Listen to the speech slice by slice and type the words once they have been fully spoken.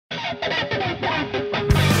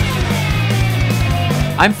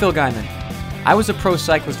I'm Phil Gaimon. I was a pro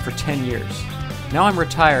cyclist for 10 years. Now I'm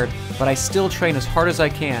retired, but I still train as hard as I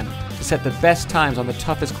can to set the best times on the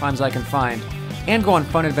toughest climbs I can find and go on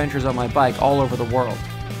fun adventures on my bike all over the world.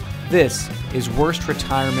 This is Worst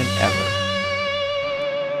Retirement Ever.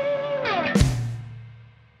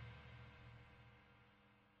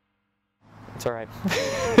 It's all right.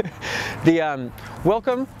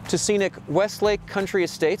 Welcome to scenic Westlake Country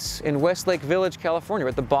Estates in Westlake Village, California. We're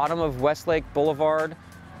at the bottom of Westlake Boulevard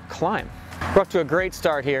climb. We're off to a great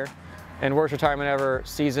start here in Worst Retirement Ever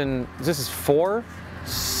season, this is 4?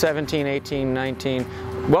 17, 18,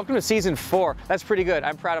 19. Welcome to season 4. That's pretty good.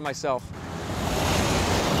 I'm proud of myself.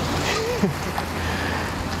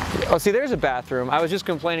 Oh, see, there's a bathroom. I was just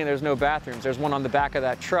complaining there's no bathrooms. There's one on the back of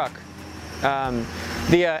that truck.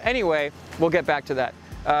 Anyway, we'll get back to that.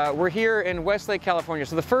 We're here in Westlake, California.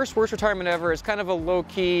 So the first Worst Retirement Ever is kind of a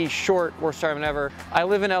low-key, short Worst Retirement Ever. I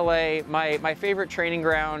live in LA. My favorite training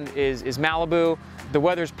ground is Malibu. The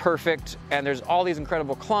weather's perfect, and there's all these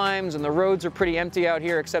incredible climbs, and the roads are pretty empty out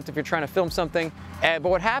here, except if you're trying to film something. But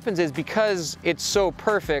what happens is, because it's so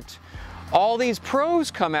perfect, all these pros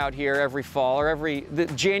come out here every fall, or the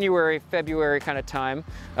January, February kind of time.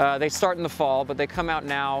 They start in the fall, but they come out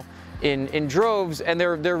now in droves, and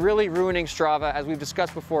they're really ruining Strava. As we've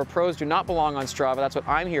discussed before, pros do not belong on Strava. That's what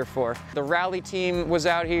I'm here for. The rally team was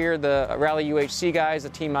out here, the Rally UHC guys, the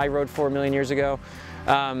team I rode for a million years ago.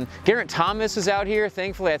 Geraint Thomas is out here.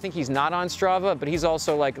 Thankfully, I think he's not on Strava, but he's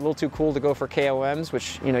also like a little too cool to go for KOMs,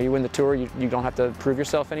 which, you know, you win the tour, you don't have to prove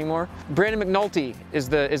yourself anymore. Brandon McNulty is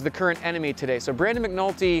the current enemy today. So Brandon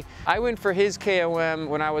McNulty, I went for his KOM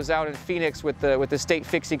when I was out in Phoenix with the State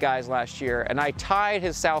Fixie guys last year, and I tied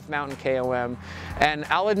his South Mountain KOM. And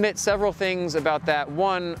I'll admit several things about that.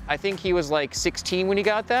 One, I think he was like 16 when he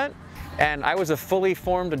got that, and I was a fully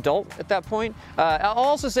formed adult at that point. I'll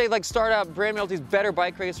also say, like, start out, Brandon McNulty's better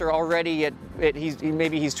bike racer already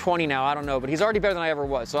maybe he's 20 now, I don't know, but he's already better than I ever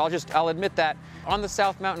was. So I'll admit that. On the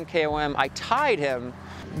South Mountain KOM, I tied him.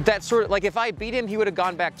 That sort of, like, if I beat him, he would have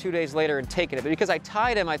gone back 2 days later and taken it. But because I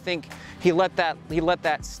tied him, I think he let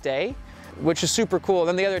that stay, which is super cool.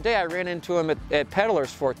 Then the other day I ran into him at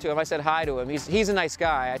Peddler's Fork too. I said hi to him. He's a nice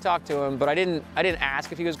guy. I talked to him, but I didn't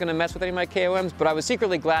ask if he was going to mess with any of my KOMs. But I was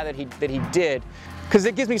secretly glad that he did, because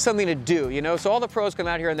it gives me something to do, you know. So all the pros come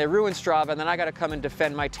out here and they ruin Strava, and then I got to come and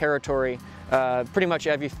defend my territory pretty much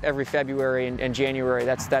every February and January.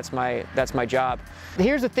 That's my job.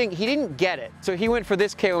 Here's the thing, he didn't get it. So he went for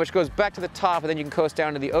this KOM, which goes back to the top, and then you can coast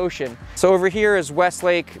down to the ocean. So over here is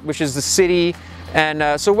Westlake, which is the city.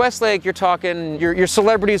 And so Westlake, you're talking your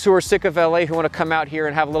celebrities who are sick of LA, who want to come out here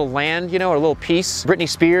and have a little land, you know, or a little peace. Britney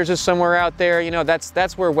Spears is somewhere out there, you know.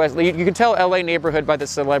 That's where Westlake. You can tell LA neighborhood by the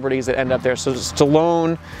celebrities that end up there. So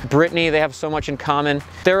Stallone, Britney, they have so much in common.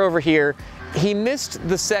 They're over here. He missed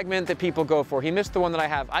the segment that people go for. He missed the one that I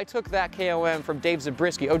have. I took that KOM from Dave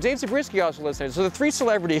Zabriskie. Oh, Dave Zabriskie also listened. So the 3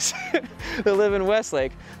 celebrities that live in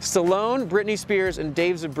Westlake: Stallone, Britney Spears, and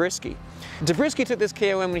Dave Zabriskie. Zabriskie took this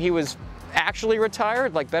KOM when he was actually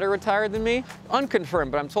retired, like better retired than me.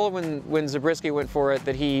 Unconfirmed, but I'm told when Zabriskie went for it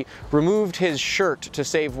that he removed his shirt to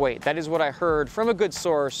save weight. That is what I heard from a good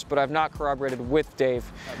source, but I've not corroborated with Dave.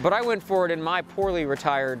 But I went for it in my poorly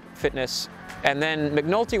retired fitness, and then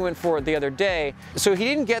McNulty went for it the other day. So he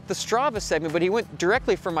didn't get the Strava segment, but he went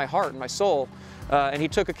directly from my heart and my soul, and he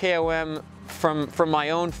took a KOM from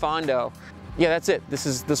my own fondo. Yeah, that's it.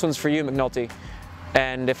 This one's for you, McNulty.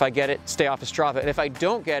 And if I get it, stay off of Strava. And if I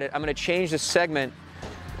don't get it, I'm going to change the segment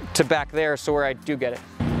to back there, so where I do get it.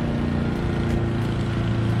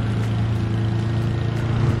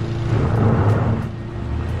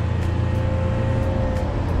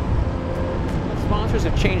 Sponsors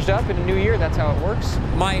have changed up in the new year. That's how it works.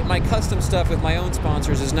 My custom stuff with my own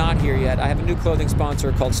sponsors is not here yet. I have a new clothing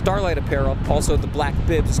sponsor called Starlight Apparel. Also, the Black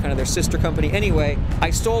Bibs is kind of their sister company. Anyway,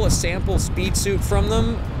 I stole a sample speed suit from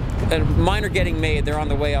them, and mine are getting made. They're on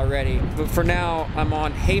the way already. But for now, I'm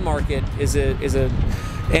on Haymarket, is a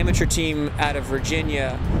amateur team out of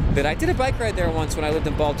Virginia that I did a bike ride there once when I lived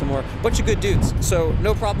in Baltimore. Bunch of good dudes. So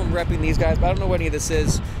no problem repping these guys, but I don't know what any of this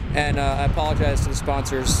is. And I apologize to the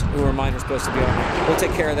sponsors who are mine are supposed to be on. We'll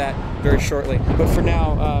take care of that very shortly. But for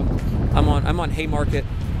now, I'm on Haymarket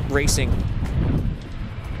Racing.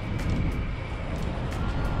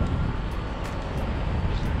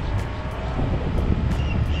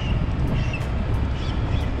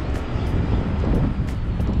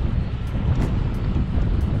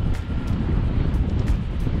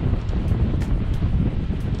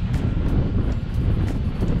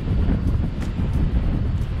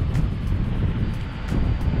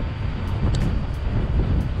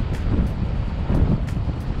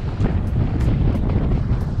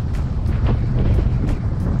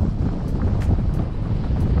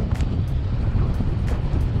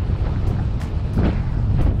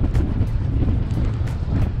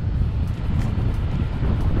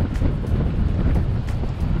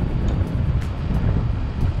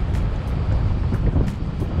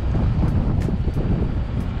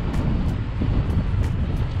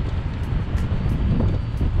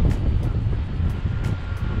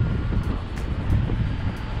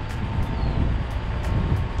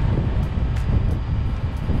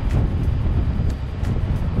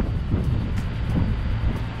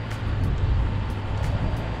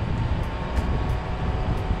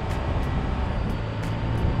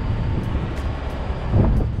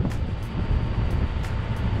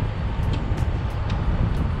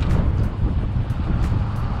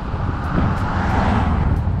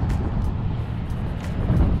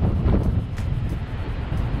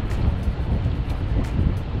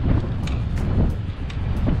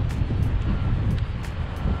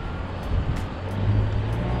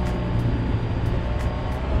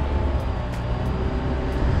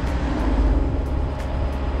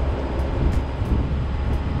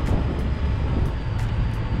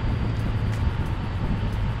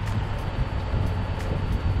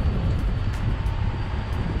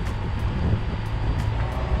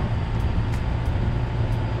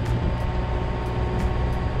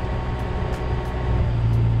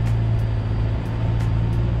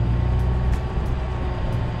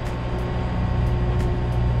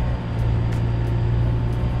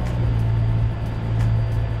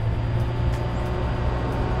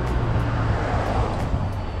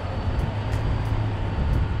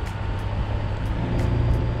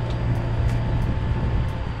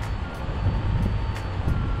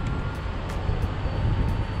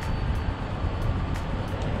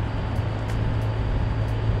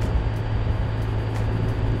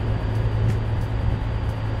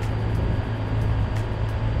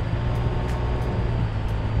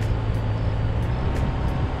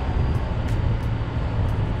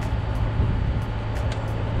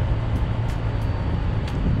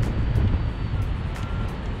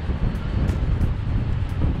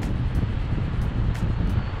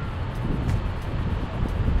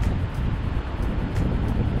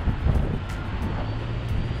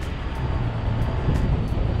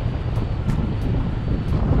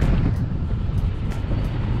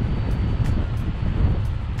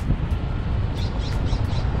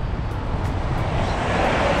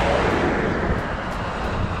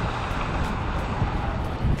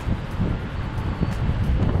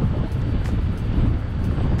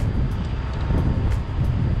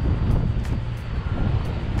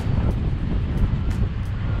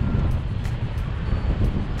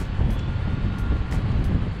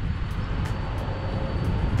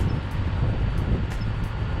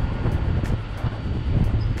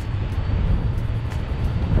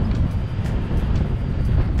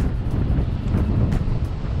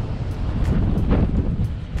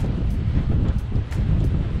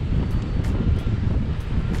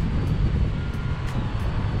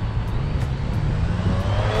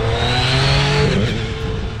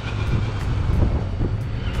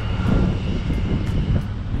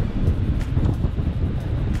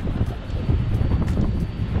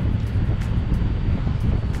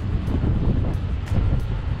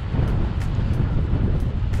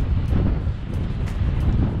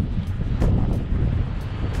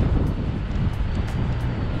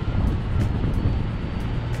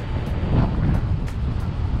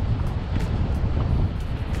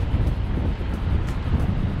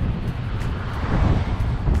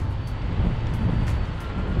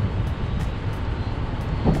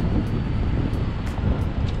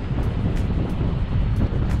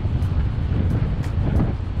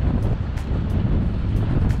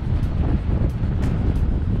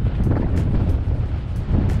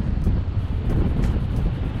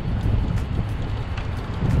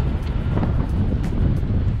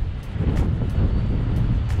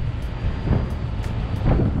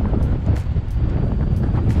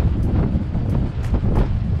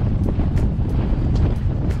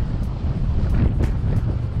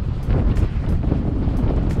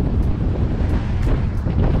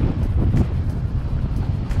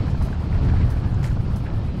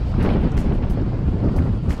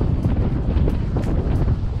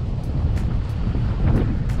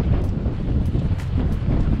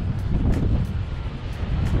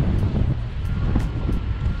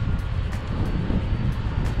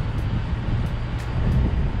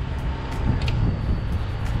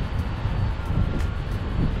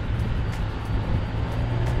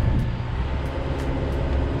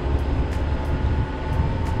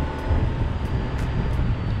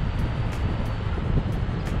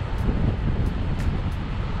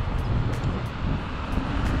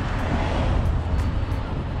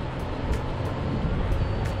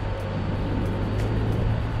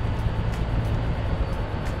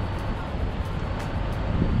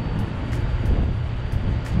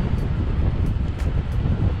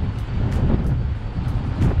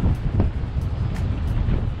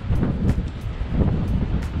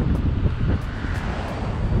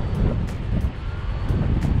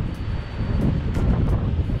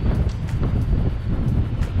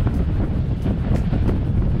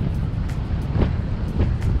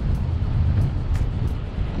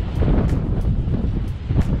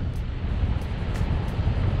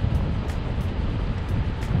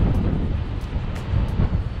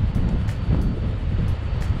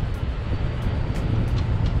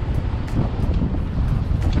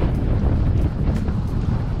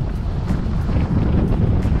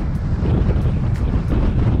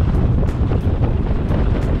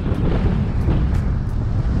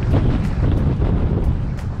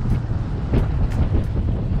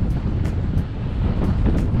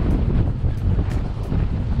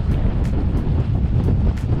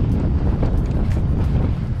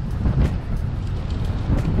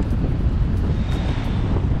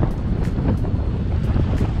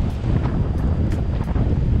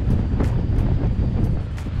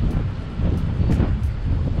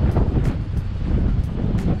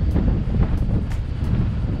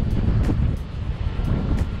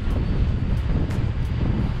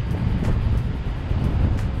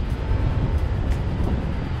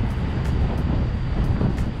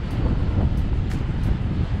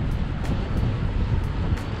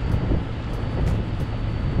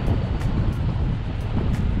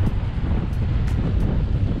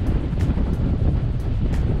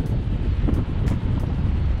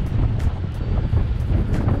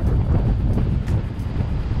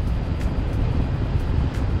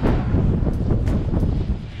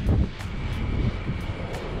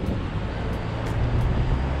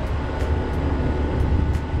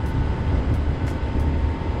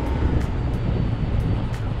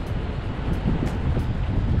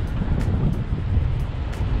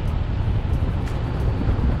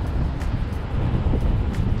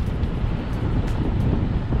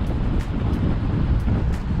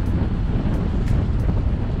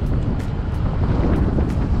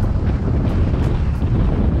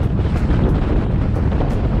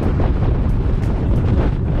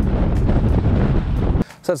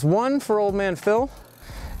 So that's 1 for old man Phil,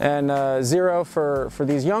 and 0 for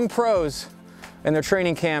these young pros and their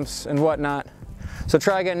training camps and whatnot. So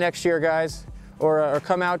try again next year, guys, or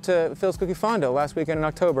come out to Phil's Cookie Fondo last weekend in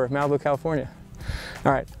October, Malibu, California.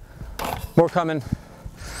 All right, more coming.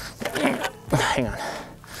 Hang on.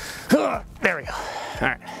 There we go. All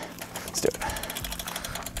right, let's do it.